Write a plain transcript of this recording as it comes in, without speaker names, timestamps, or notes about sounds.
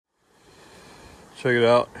Check it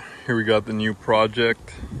out. Here we got the new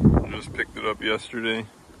project. I just picked it up yesterday.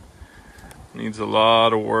 Needs a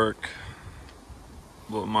lot of work,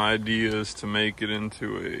 but my idea is to make it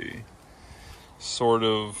into a sort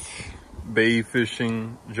of bay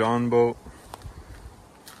fishing John boat.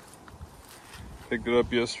 Picked it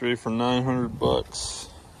up yesterday for 900 bucks.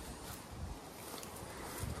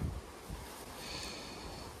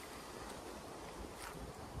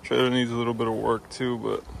 Trailer needs a little bit of work too,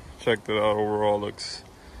 but checked it out. Overall looks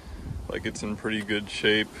like it's in pretty good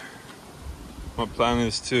shape. My plan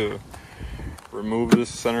is to remove this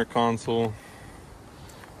center console,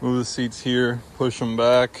 move the seats here, push them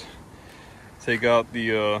back, take out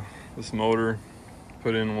the this motor,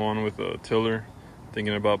 put in one with a tiller.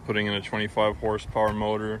 Thinking about putting in a 25 horsepower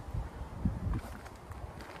motor,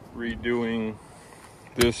 redoing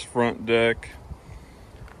this front deck,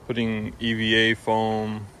 putting EVA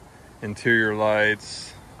foam, interior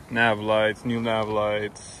lights, nav lights, new nav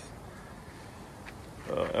lights,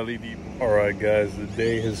 LED. Alright guys, the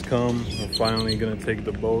day has come. I'm finally gonna take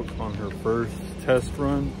the boat on her first test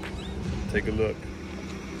run. Take a look.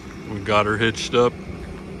 We got her hitched up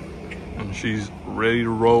and she's ready to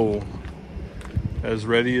roll. As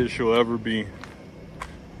ready as she'll ever be.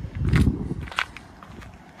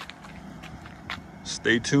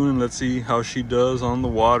 Stay tuned and let's see how she does on the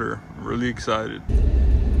water. I'm really excited.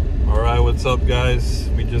 Alright, what's up guys?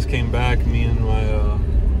 We just came back, me and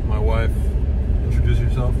my wife. Introduce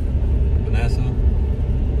yourself. Vanessa.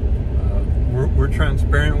 We're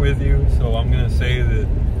transparent with you, so I'm gonna say that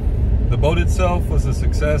the boat itself was a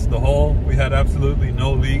success. The hull, we had absolutely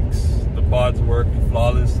no leaks. The pods worked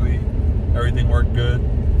flawlessly. Everything worked good,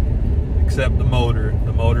 except the motor.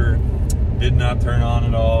 The motor did not turn on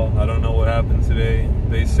at all. I don't know what happened today.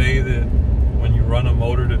 They say that when you run a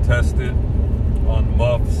motor to test it on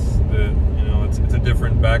muffs, that it's a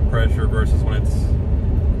different back pressure versus when it's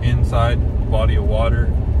inside a body of water.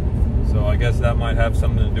 So I guess that might have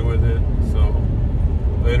something to do with it. So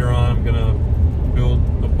later on, I'm gonna build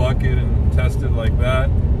a bucket and test it like that,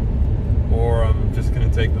 or I'm just gonna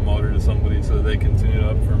take the motor to somebody so they can tune it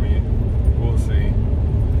up for me. We'll see.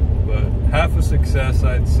 But half a success,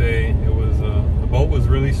 I'd say. It was the boat was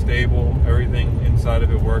really stable. Everything inside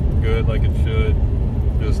of it worked good like it should.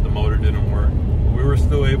 Just the motor didn't work. We were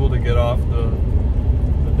still able to get off the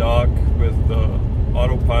dock with the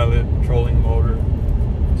autopilot trolling motor.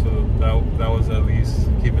 So that was at least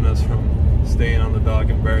keeping us from staying on the dock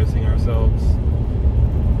embarrassing ourselves.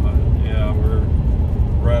 But yeah,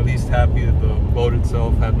 we're at least happy that the boat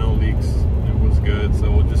itself had no leaks. It was good, so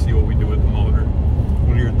we'll just see what we do with the motor.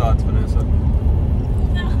 What are your thoughts, Vanessa?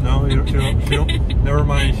 No, she don't, never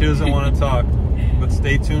mind, she doesn't want to talk. But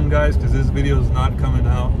stay tuned guys, because this video is not coming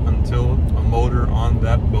out until a motor on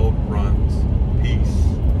that boat runs. Peace.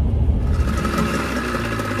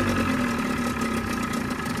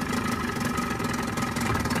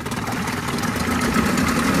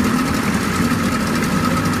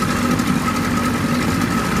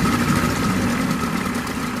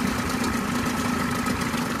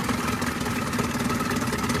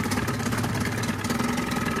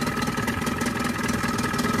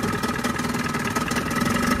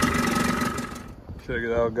 Check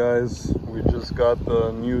it out guys, we just got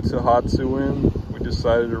the new Tohatsu in. We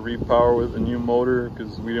decided to repower with a new motor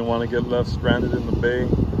because we didn't want to get left stranded in the bay.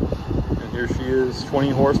 And here she is,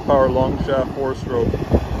 20 horsepower long shaft 4-stroke.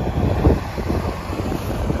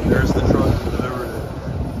 And there's the truck that delivered it.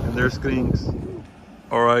 And there's Skrings.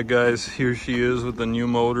 Alright guys, here she is with the new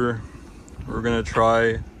motor. We're gonna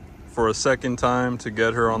try for a second time to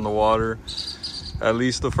get her on the water. At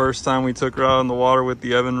least the first time we took her out on the water with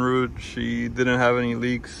the Evinrude, she didn't have any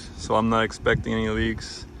leaks, so I'm not expecting any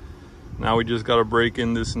leaks. Now we just gotta break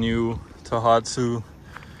in this new Tohatsu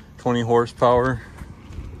 20 horsepower,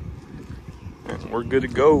 and we're good to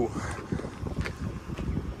go.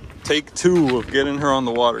 Take two of getting her on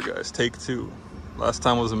the water, guys. Take two. Last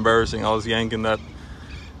time was embarrassing. I was yanking that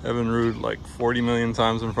Evinrude like 40 million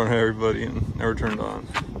times in front of everybody and never turned on.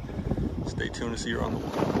 Stay tuned to see her on the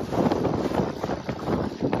water.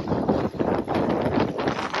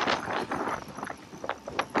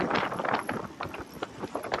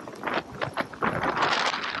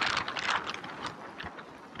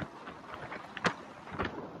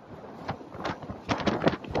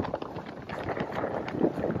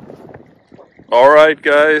 Alright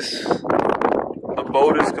guys, the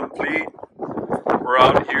boat is complete. We're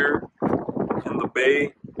out here in the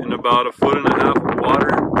bay in about 1.5 feet of water.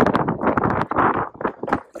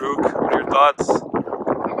 Rook, what are your thoughts?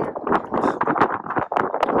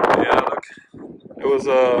 Yeah, look, it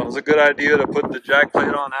was a good idea to put the jack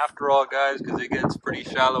plate on after all guys, because it gets pretty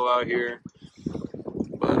shallow out here.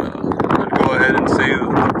 I'd go ahead and say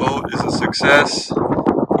that the boat is a success.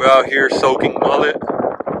 We're out here soaking mullet in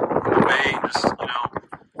the bay, just, you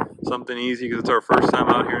know, something easy because it's our first time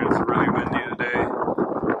out here and it's really windy today.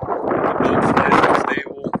 The boat's nice and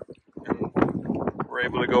stable and we're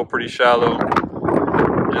able to go pretty shallow.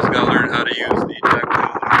 Just gotta learn how to use the jack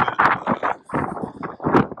wheel a little bit.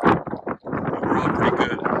 Overall pretty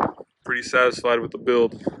good. Pretty satisfied with the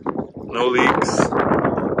build. No leaks.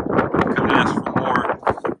 Couldn't ask for more.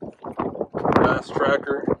 Bass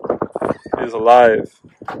tracker is alive.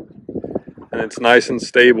 And it's nice and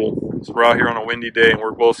stable. So we're out here on a windy day and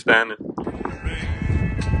we're both standing.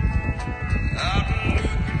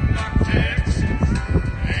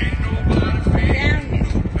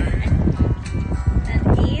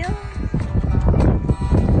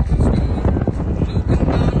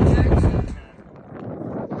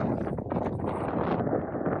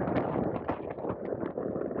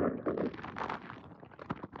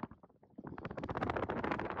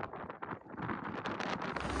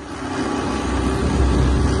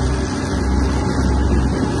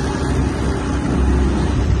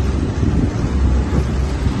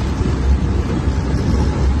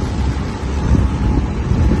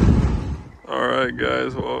 Alright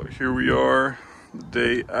guys, well here we are, the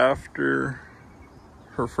day after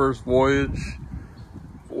her first voyage.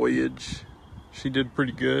 She did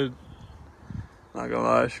pretty good. Not gonna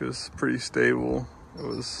lie, she was pretty stable. It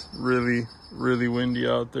was really windy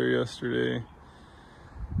out there yesterday,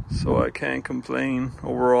 so I can't complain.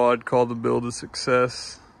 Overall, I'd call the build a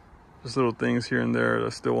success. There's little things here and there that I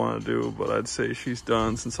still want to do, but I'd say she's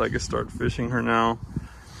done since I can start fishing her now.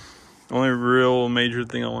 The only real major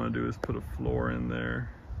thing I want to do is put a floor in there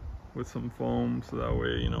with some foam, so that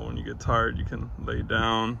way, you know, when you get tired you can lay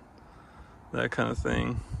down, that kind of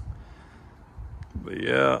thing. But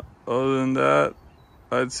yeah, other than that,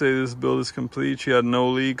 I'd say this build is complete. She had no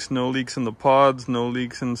leaks in the pods, no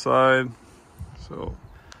leaks inside, so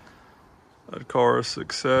I'd call her a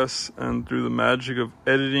success. And through the magic of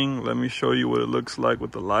editing, let me show you what it looks like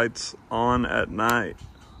with the lights on at night.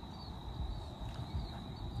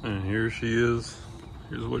 And here she is.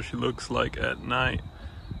 Here's what she looks like at night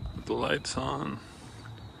with the lights on.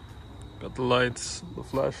 Got the lights, the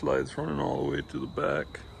flashlights running all the way to the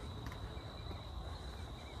back.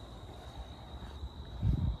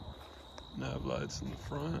 Nav lights in the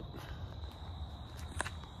front.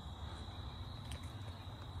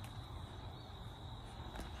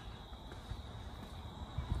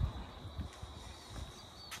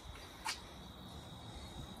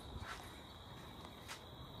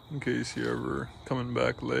 In case you're ever coming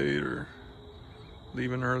back late or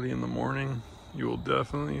leaving early in the morning, you will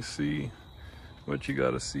definitely see what you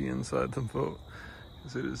gotta see inside the boat,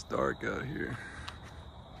 because it is dark out here.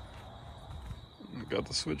 And got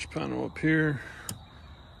the switch panel up here,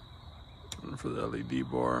 and for the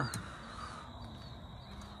LED bar,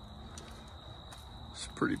 it's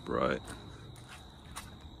pretty bright.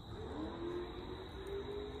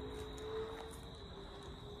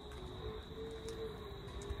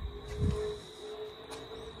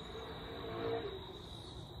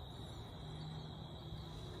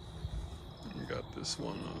 Got this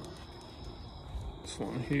one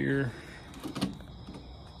here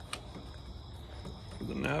for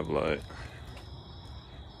the nav light.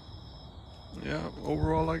 Yeah,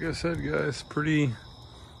 overall, like I said, guys, pretty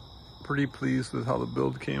pleased with how the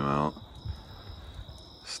build came out.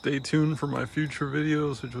 Stay tuned for my future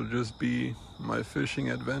videos, which will just be my fishing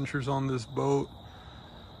adventures on this boat.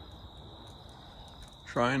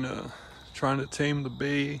 Trying to tame the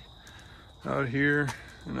bay out here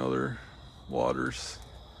and other waters,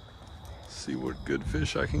 see what good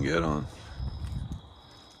fish I can get on.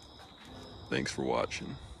 Thanks for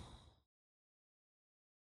watching.